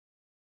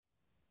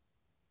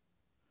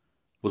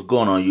What's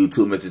going on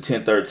YouTube? Mr.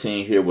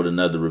 1013 here with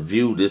another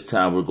review. This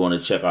time we're going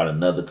to check out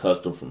another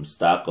custom from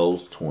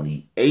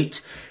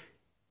Stockos28.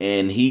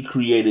 And he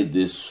created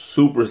this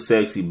super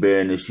sexy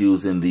Baroness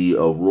using the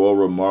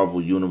Aurora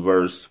Marvel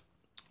Universe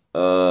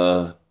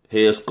head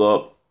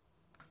sculpt.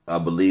 I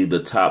believe the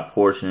top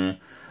portion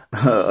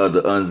of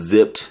the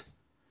unzipped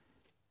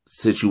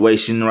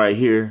situation right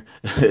here.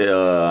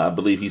 I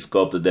believe he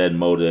sculpted that and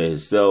molded it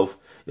himself,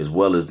 as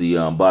well as the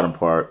bottom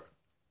part.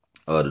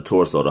 The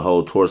torso, the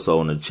whole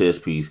torso and the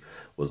chest piece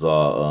was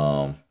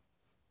all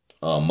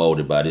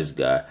molded by this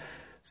guy.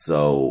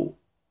 So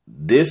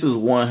this is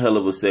one hell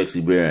of a sexy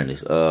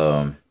Baroness.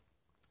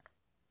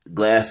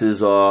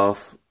 Glasses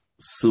off,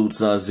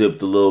 suits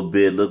unzipped a little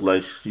bit. Look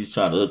like she's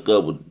trying to hook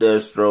up with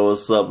Destro or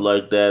something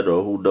like that,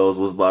 or who knows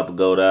what's about to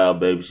go down,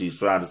 baby. She's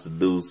trying to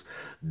seduce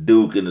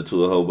Duke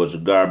into a whole bunch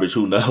of garbage.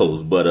 Who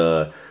knows?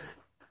 But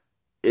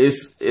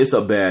it's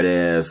a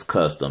badass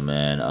custom,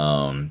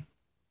 man.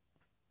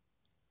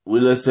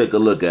 Let's take a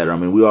look at her. I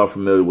mean, we are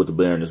familiar with the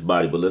Baroness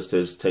body, but let's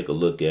just take a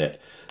look at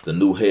the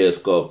new head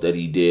sculpt that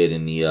he did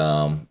in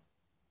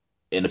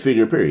the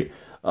figure period.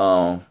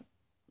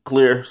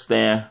 Clear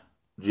stand,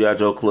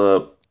 G.I.Joe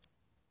Club,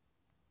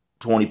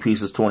 20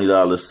 pieces,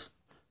 $20,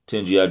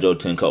 10 G.I. Joe,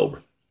 10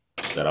 Cobra.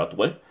 Got out the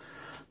way.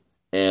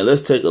 And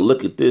let's take a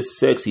look at this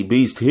sexy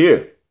beast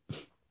here.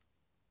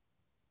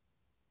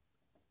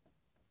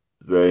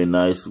 Very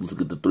nice. Let's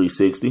look at the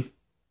 360.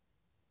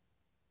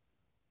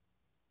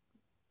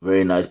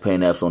 Very nice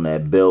paint apps on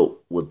that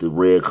belt with the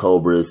red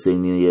Cobra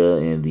insignia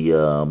and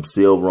the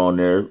silver on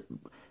there.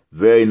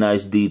 Very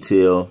nice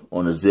detail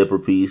on the zipper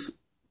piece.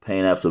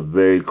 Paint apps are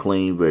very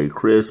clean, very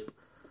crisp.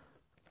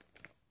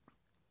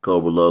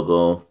 Cobra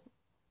logo.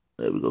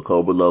 There we go.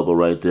 Cobra logo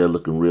right there,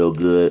 looking real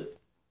good.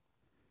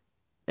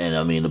 And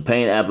I mean, the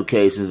paint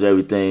applications,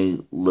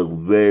 everything look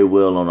very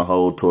well on the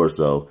whole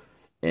torso.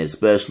 And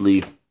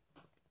especially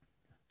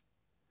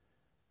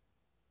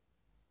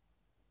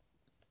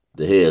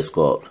the head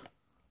sculpt.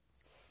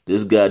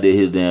 This guy did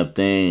his damn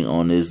thing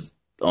on this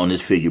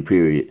figure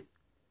period.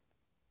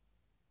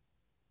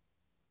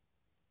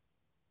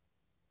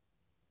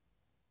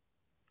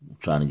 I'm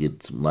trying to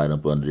get some light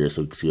up under there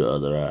so you can see the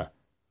other eye.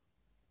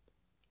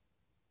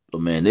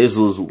 But man, this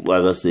was,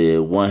 like I said,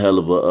 one hell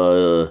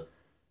of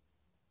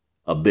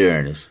a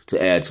Baroness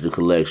to add to the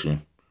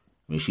collection.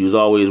 I mean, she was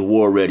always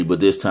war ready, but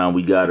this time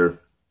we got her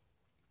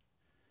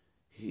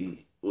in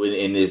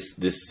this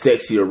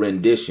sexier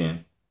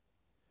rendition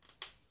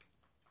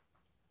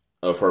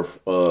of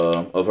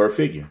her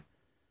figure.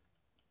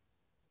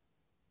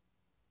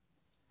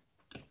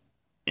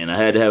 And I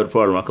had to have it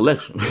part of my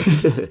collection.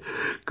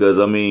 Cause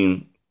I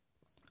mean,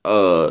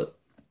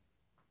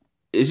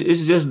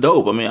 it's just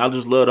dope. I mean, I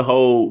just love the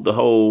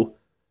whole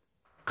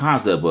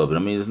concept of it. I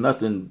mean, there's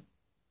nothing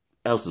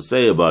else to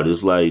say about it.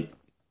 It's like,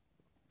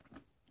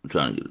 I'm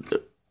trying to get it there.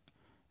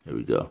 There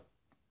we go.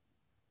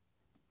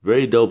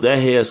 Very dope. That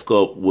hair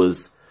sculpt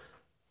was,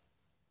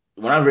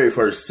 when I very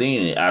first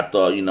seen it, I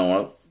thought, you know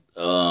what,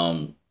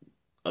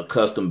 a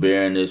custom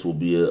Baroness will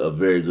be a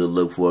very good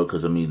look for it,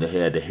 because I mean, they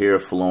had the hair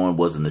flowing,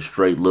 wasn't a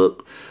straight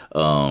look.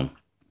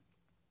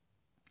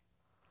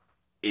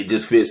 It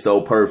just fits so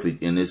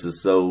perfect, and this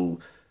is so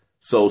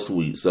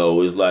sweet.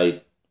 So it's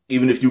like,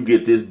 even if you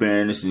get this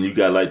Baroness and you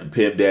got like the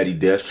Pimp Daddy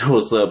Destro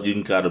or something, you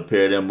can kind of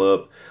pair them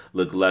up.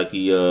 Look like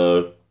he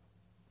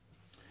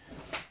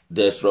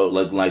Destro,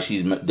 like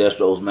she's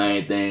Destro's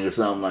main thing or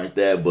something like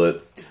that.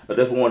 But I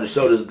definitely wanted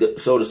to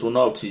show this one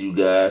off to you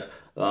guys.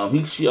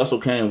 She also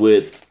came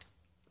with,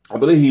 I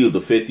believe he used the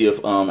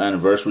 50th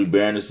anniversary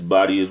Baroness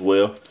body as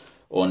well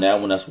on that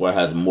one. That's why it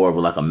has more of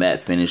like a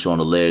matte finish on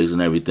the legs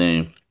and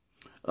everything.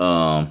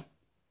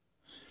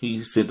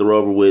 He sent her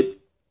over with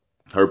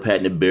her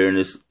patented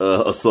Baroness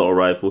assault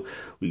rifle.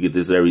 We get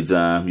this every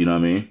time, you know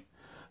what I mean?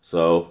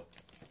 So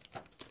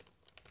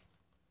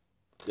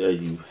there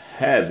you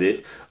have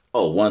it.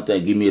 Oh, one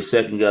thing, give me a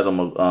second, guys.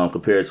 I'm gonna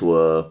compare it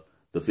to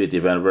the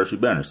 50th anniversary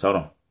Baroness. Hold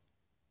on.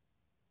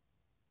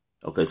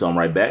 Okay, so I'm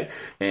right back.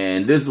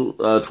 And this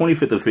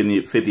 25th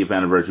and 50th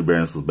anniversary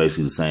Baroness was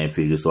basically the same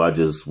figure, so I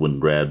just wouldn't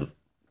grab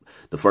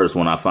the first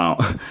one I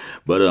found.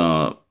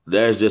 But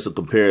there's just a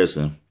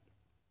comparison.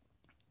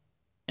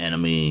 And I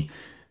mean,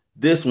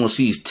 this one,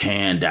 she's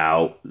tanned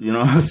out. You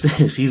know what I'm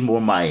saying? She's more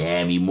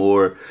Miami,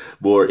 more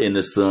in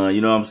the sun.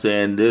 You know what I'm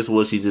saying? This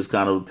one, she's just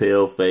kind of a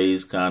pale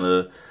face, kind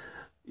of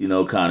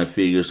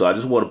figure. So I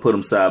just want to put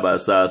them side by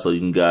side so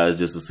you can guys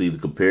just to see the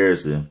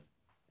comparison.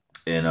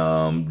 And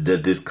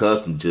that this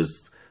custom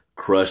just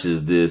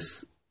crushes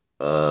this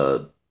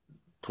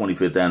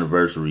 25th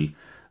anniversary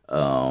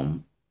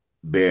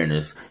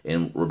Baroness.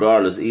 And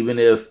regardless, even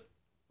if,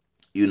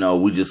 you know,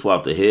 we just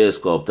swapped the head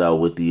sculpt out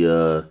with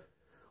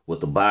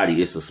the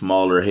body, it's a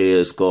smaller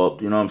head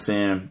sculpt, you know what I'm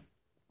saying,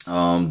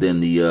 than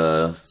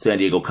the San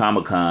Diego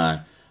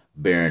Comic-Con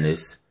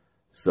Baroness.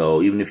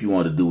 So even if you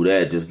want to do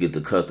that, just get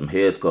the custom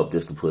head sculpt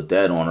just to put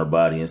that on her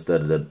body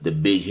instead of the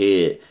big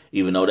head.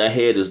 Even though that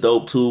head is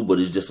dope too, but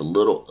it's just a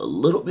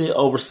little bit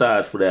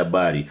oversized for that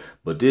body.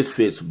 But this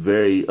fits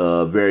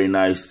very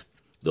nice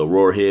The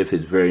Aurora head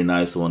fits very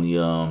nice on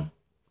the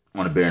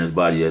Baroness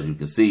body, as you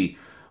can see.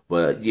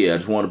 But yeah, I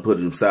just want to put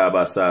them side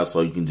by side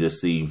so you can just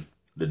see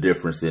the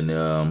difference in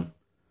the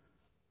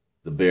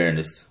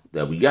Baroness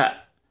that we got.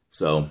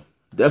 So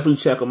definitely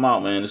check them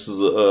out, man. This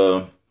was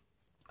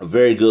a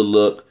very good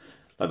look.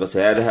 Like I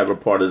said, I had to have a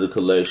part of the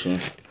collection.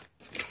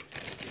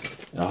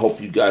 I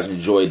hope you guys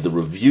enjoyed the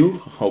review.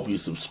 Hope you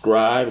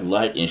subscribe,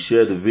 like, and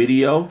share the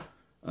video.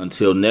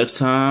 Until next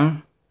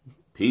time,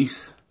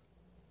 peace.